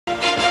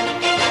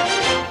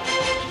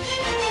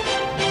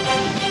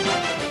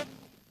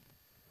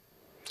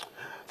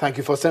Thank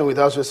you for staying with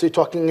us. We're still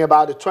talking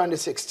about the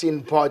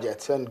 2016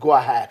 budget, and go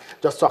ahead,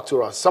 just talk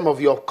to us. Some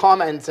of your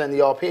comments and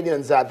your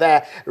opinions are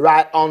there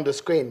right on the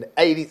screen.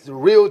 It is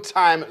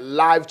real-time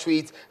live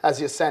tweets as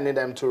you're sending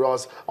them to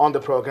us on the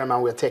program,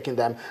 and we're taking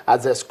them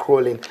as they're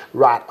scrolling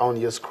right on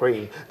your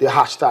screen. The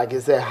hashtag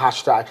is there,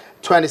 hashtag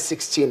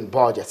 2016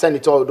 budget.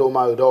 Senator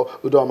Udoma Udo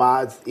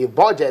Udoma is a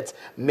budget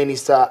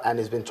minister and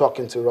has been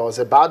talking to us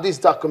about this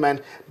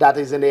document that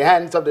is in the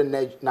hands of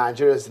the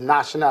Nigeria's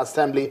National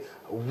Assembly,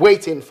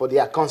 waiting for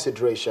their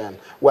consideration.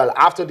 Well,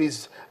 after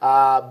this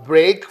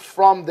break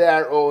from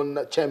their own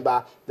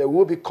chamber, they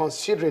will be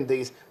considering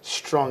this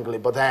strongly.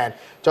 But then,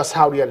 just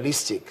how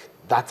realistic?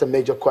 That's a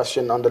major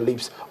question on the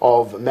lips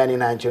of many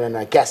Nigerians.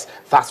 I guess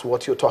that's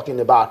what you're talking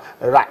about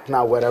right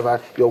now,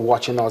 wherever you're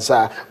watching us.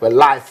 We're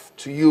live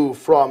to you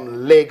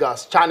from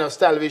Lagos, Channels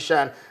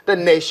Television, the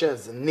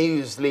nation's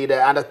news leader,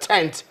 and the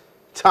 10th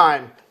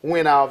time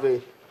winner of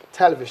the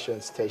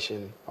Television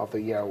Station of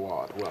the Year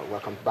award. Well,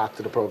 welcome back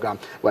to the program.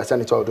 Well,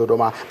 Senator Udo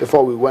Udoma,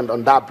 before we went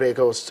on that break,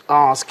 I was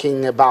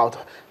asking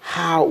about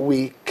how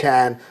we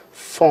can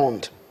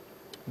fund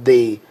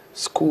the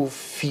school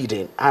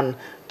feeding and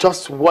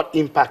just what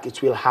impact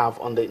it will have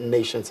on the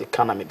nation's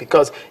economy.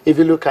 Because if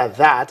you look at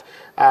that,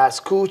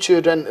 school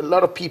children, a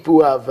lot of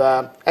people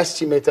have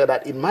estimated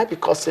that it might be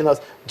costing us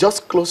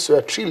just close to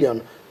 $1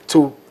 trillion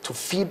to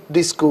feed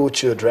these school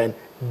children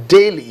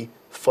daily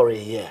for a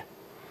year.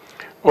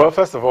 Well,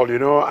 first of all, you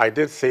know, I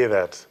did say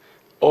that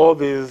all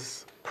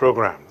these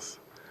programs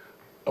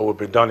will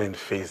be done in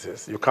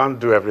phases. You can't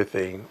do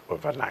everything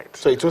overnight.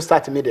 So it will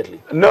start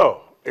immediately?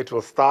 No, it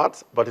will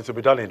start, but it will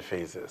be done in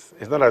phases.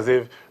 It's not as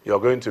if you're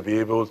going to be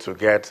able to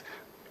get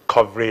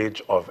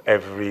coverage of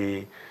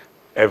everywhere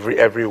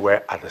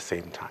at the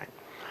same time.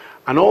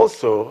 And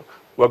also,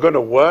 we're going to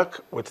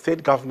work with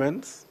state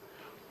governments,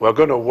 we're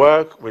going to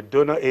work with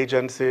donor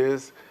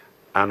agencies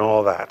and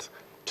all that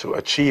to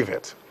achieve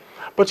it.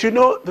 But you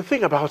know, the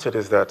thing about it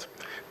is that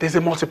there's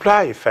a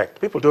multiplier effect.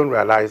 People don't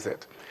realize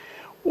it.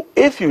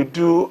 If you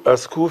do a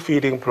school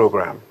feeding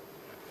program,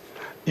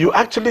 you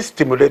actually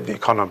stimulate the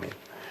economy.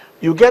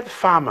 You get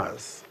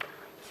farmers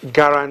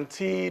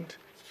guaranteed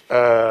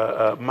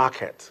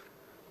market.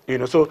 You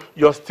know, so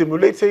you're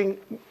stimulating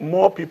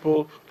more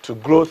people to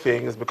grow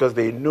things because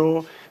they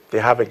know they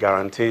have a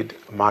guaranteed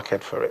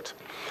market for it.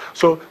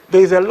 So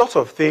there's a lot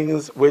of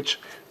things which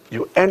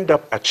you end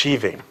up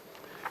achieving,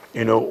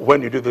 you know,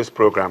 when you do this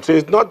program. So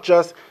it's not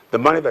just the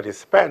money that is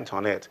spent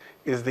on it,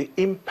 it's the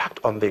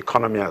impact on the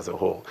economy as a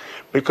whole.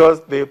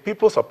 Because the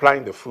people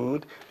supplying the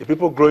food, the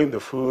people growing the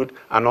food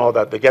and all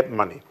that, they get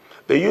money.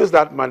 They use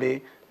that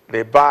money,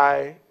 they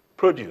buy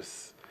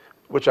produce,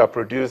 which are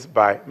produced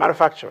by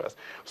manufacturers.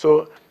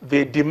 So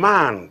the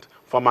demand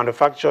for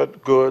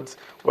manufactured goods,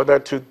 whether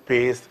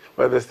toothpaste,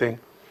 whether this thing,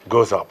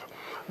 goes up.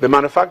 The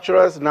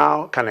manufacturers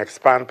now can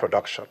expand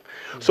production.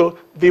 So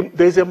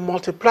there's a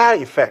multiplier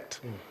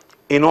effect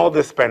in all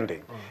this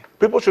spending.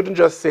 People shouldn't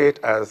just say it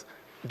as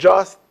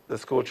just the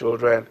school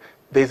children.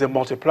 There's a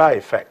multiplier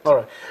effect. All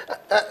right.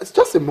 It's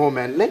just a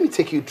moment. Let me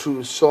take you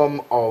through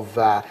some of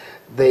the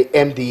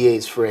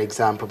MDAs, for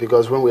example,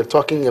 because when we're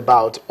talking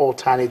about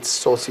alternate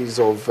sources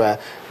of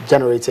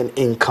generating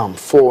income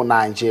for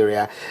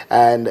Nigeria,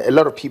 and a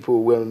lot of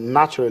people will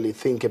naturally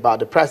think about,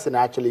 the president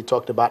actually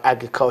talked about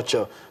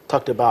agriculture,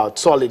 talked about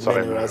solid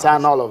minerals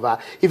and all of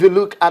that. If you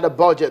look at the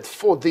budget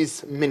for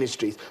these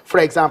ministries,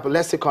 for example,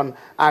 let's take on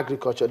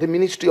agriculture. The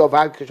Ministry of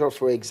Agriculture,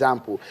 for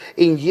example,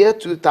 in year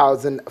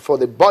 2000, for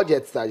the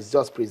budget that is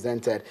just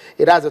presented,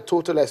 it has a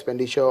total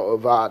expenditure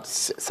of about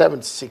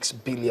 76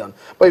 billion.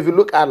 But if you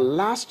look at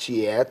last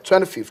year,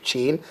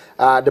 2015,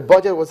 the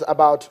budget was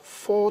about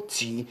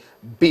 40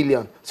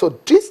 billion. So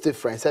this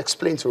difference,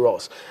 explain to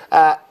us,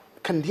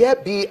 can there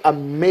be a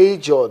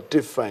major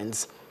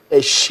difference,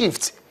 a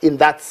shift in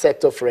that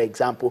sector, for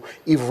example,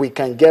 if we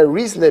can get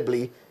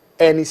reasonably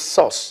any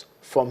source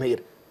from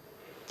it?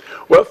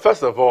 Well,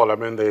 first of all, I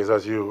mean, there's,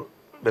 as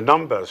the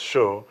numbers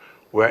show,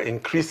 we're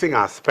increasing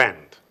our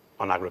spend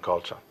on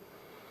agriculture.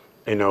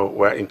 You know,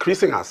 we're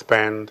increasing our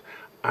spend,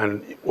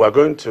 and we're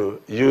going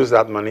to use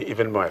that money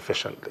even more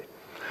efficiently.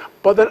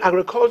 But then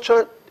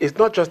agriculture is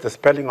not just the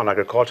spending on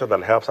agriculture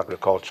that helps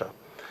agriculture.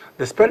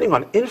 The spending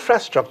on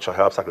infrastructure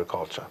helps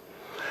agriculture.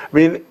 I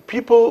mean,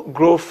 people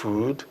grow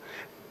food,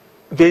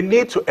 they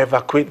need to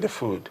evacuate the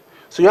food.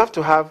 So you have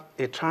to have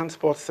a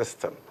transport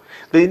system.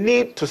 They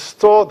need to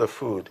store the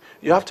food.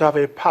 You have to have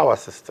a power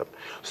system.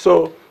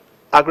 So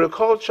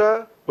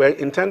agriculture, we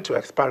intend to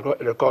expand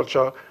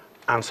agriculture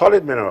and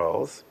solid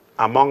minerals,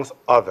 amongst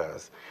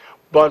others.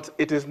 But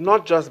it is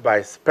not just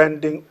by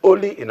spending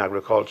only in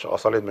agriculture or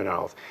solid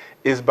minerals.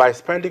 It's by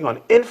spending on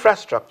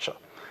infrastructure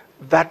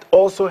that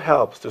also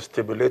helps to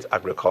stimulate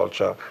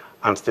agriculture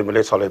and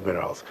stimulate solid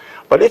minerals.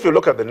 But if you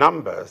look at the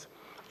numbers,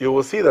 you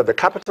will see that the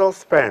capital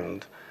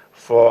spend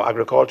for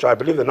agriculture, I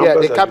believe the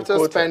numbers the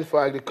capital spend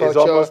for agriculture is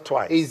almost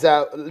twice. Is,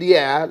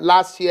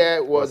 last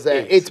year was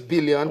 8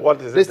 billion.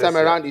 What is it this time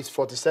around is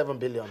 47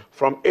 billion.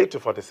 From 8 to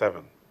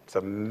 47. It's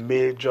a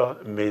major,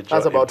 major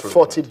That's about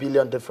 40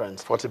 billion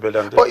difference. 40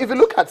 billion difference. But if you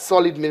look at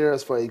solid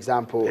minerals, for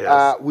example,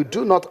 Yes. we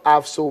do not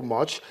have so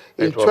much.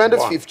 In It was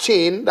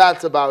 2015,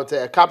 that's about,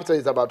 capital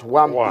is about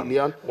 1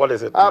 billion. What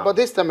is it now? But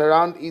this time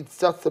around, it's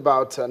just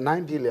about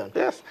 9 billion.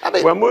 Yes, I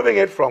mean, we're moving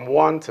it from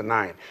 1 to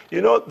 9.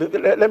 You know,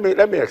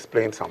 let me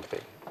explain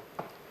something.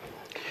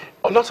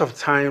 A lot of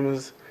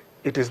times,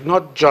 it is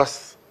not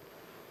just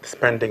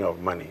spending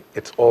of money,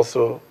 it's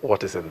also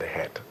what is in the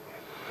head.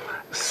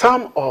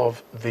 Some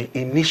of the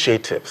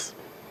initiatives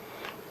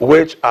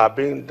which are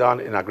being done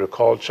in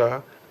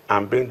agriculture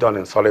and being done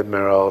in solid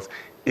minerals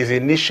is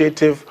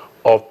initiative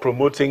of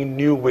promoting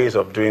new ways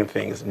of doing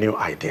things, new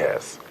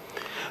ideas.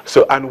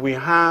 So, and we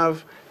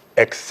have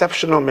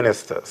exceptional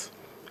ministers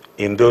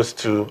in those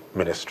two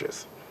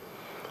ministries.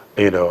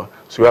 You know,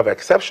 so we have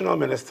exceptional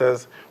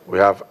ministers. We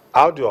have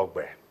Udo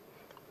Ogbe,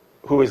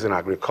 who is in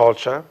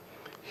agriculture.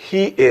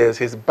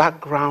 His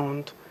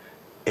background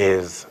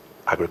is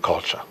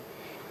agriculture.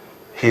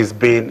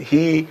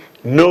 He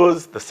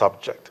knows the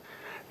subject.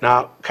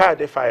 Now,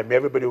 Kayode Fayemi,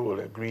 everybody will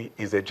agree,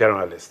 is a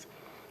generalist.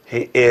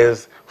 He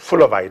is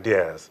full of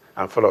ideas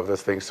and full of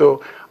these things.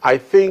 So I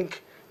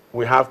think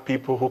we have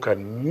people who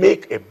can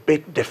make a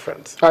big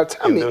difference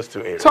in those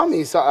two areas. Tell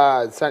me,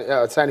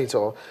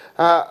 Senator,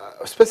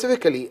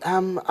 specifically,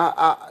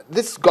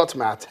 this got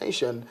my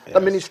attention, yes. The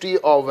Ministry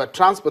of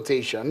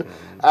Transportation.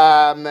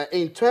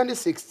 In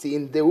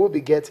 2016, they will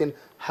be getting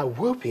a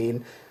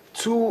whooping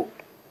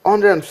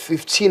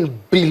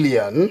 215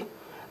 billion,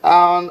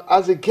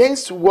 as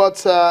against what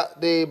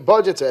they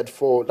budgeted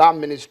for that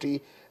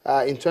ministry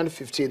in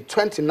 2015,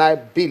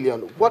 29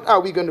 billion. What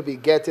are we going to be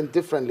getting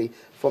differently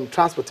from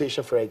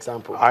transportation, for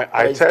example?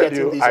 I tell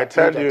you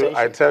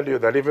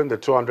that even the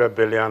 200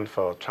 billion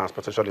for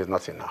transportation is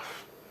not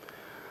enough,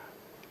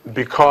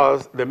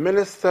 because the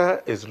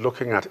minister is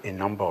looking at a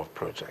number of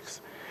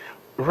projects.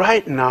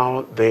 Right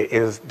now, there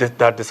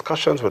are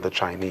discussions with the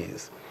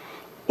Chinese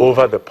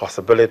over the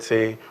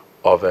possibility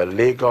of a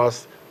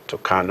Lagos to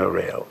Kano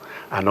rail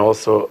and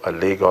also a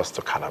Lagos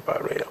to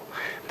Calabar rail.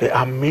 There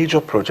are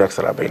major projects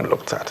that are being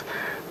looked at.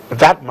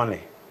 That money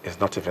is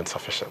not even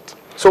sufficient.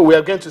 So we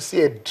are going to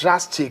see a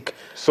drastic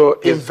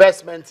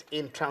investment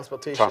in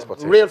transportation.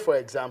 Rail, for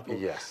example.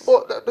 Yes.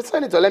 Well, the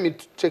Senator, let me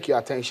take your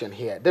attention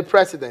here. The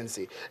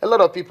presidency. A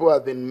lot of people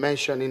have been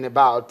mentioning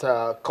about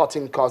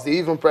cutting costs.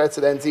 Even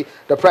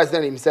the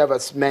president himself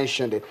has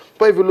mentioned it.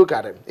 But if you look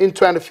at it, in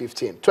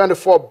 2015,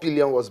 24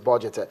 billion was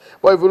budgeted.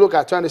 But if you look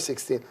at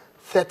 2016,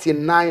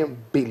 39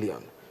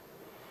 billion.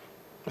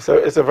 So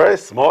it's a very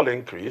small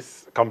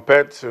increase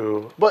compared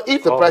to... But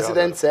if the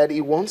president said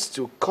he wants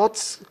to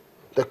cut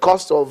the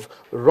cost of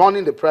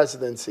running the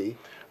presidency...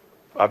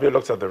 Have you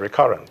looked at the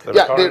recurrent?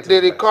 The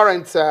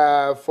recurrent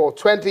for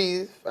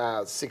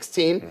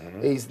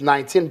 2016 is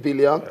 19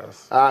 billion,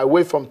 yes.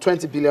 Away from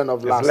 20 billion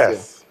of last year.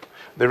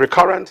 The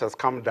recurrent has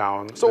come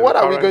down. So what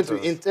are we going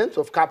to, in terms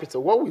of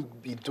capital, what will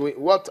be doing?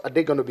 What are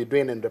they going to be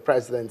doing in the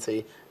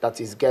presidency that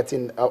is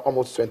getting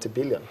almost 20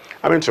 billion?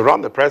 I mean, to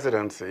run the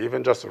presidency,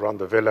 even just to run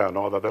the villa and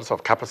all that, there's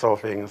of capital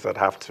things that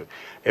have to.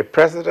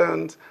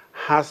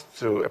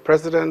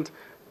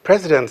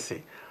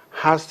 Presidency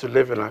has to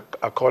live in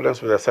accordance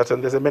with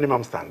there's a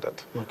minimum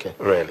standard. Okay.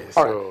 Really.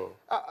 All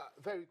right.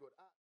 Very good.